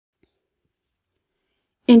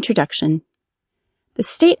Introduction. The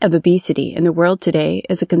state of obesity in the world today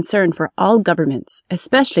is a concern for all governments,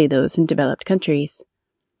 especially those in developed countries.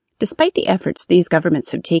 Despite the efforts these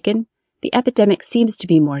governments have taken, the epidemic seems to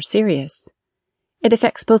be more serious. It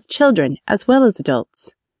affects both children as well as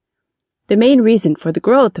adults. The main reason for the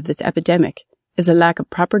growth of this epidemic is a lack of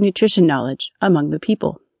proper nutrition knowledge among the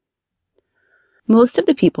people. Most of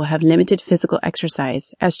the people have limited physical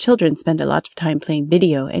exercise, as children spend a lot of time playing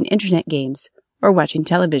video and internet games or watching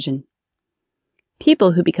television.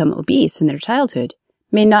 People who become obese in their childhood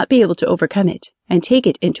may not be able to overcome it and take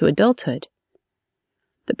it into adulthood.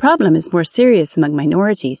 The problem is more serious among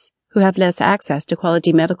minorities who have less access to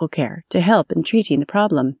quality medical care to help in treating the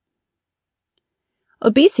problem.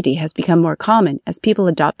 Obesity has become more common as people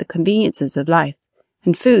adopt the conveniences of life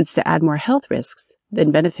and foods that add more health risks than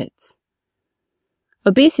benefits.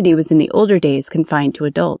 Obesity was in the older days confined to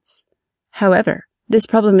adults. However, this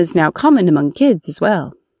problem is now common among kids as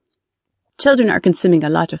well. Children are consuming a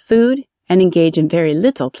lot of food and engage in very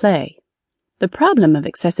little play. The problem of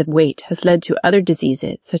excessive weight has led to other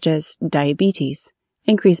diseases such as diabetes,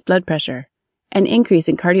 increased blood pressure, and increase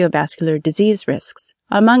in cardiovascular disease risks,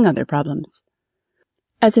 among other problems.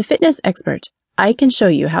 As a fitness expert, I can show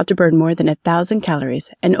you how to burn more than 1,000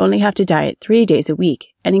 calories and only have to diet 3 days a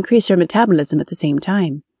week and increase your metabolism at the same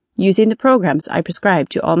time, using the programs I prescribe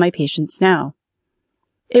to all my patients now.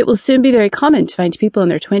 It will soon be very common to find people in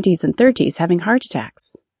their 20s and 30s having heart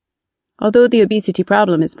attacks. Although the obesity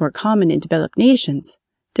problem is more common in developed nations,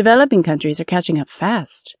 developing countries are catching up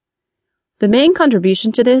fast. The main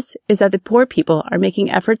contribution to this is that the poor people are making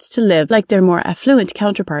efforts to live like their more affluent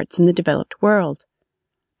counterparts in the developed world.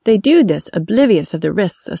 They do this oblivious of the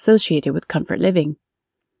risks associated with comfort living.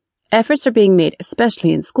 Efforts are being made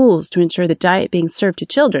especially in schools to ensure the diet being served to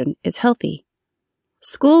children is healthy.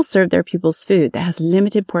 Schools serve their pupils food that has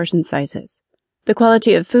limited portion sizes. The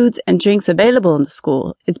quality of foods and drinks available in the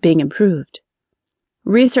school is being improved.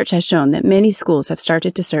 Research has shown that many schools have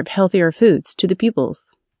started to serve healthier foods to the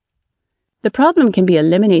pupils. The problem can be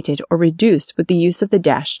eliminated or reduced with the use of the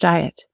DASH diet.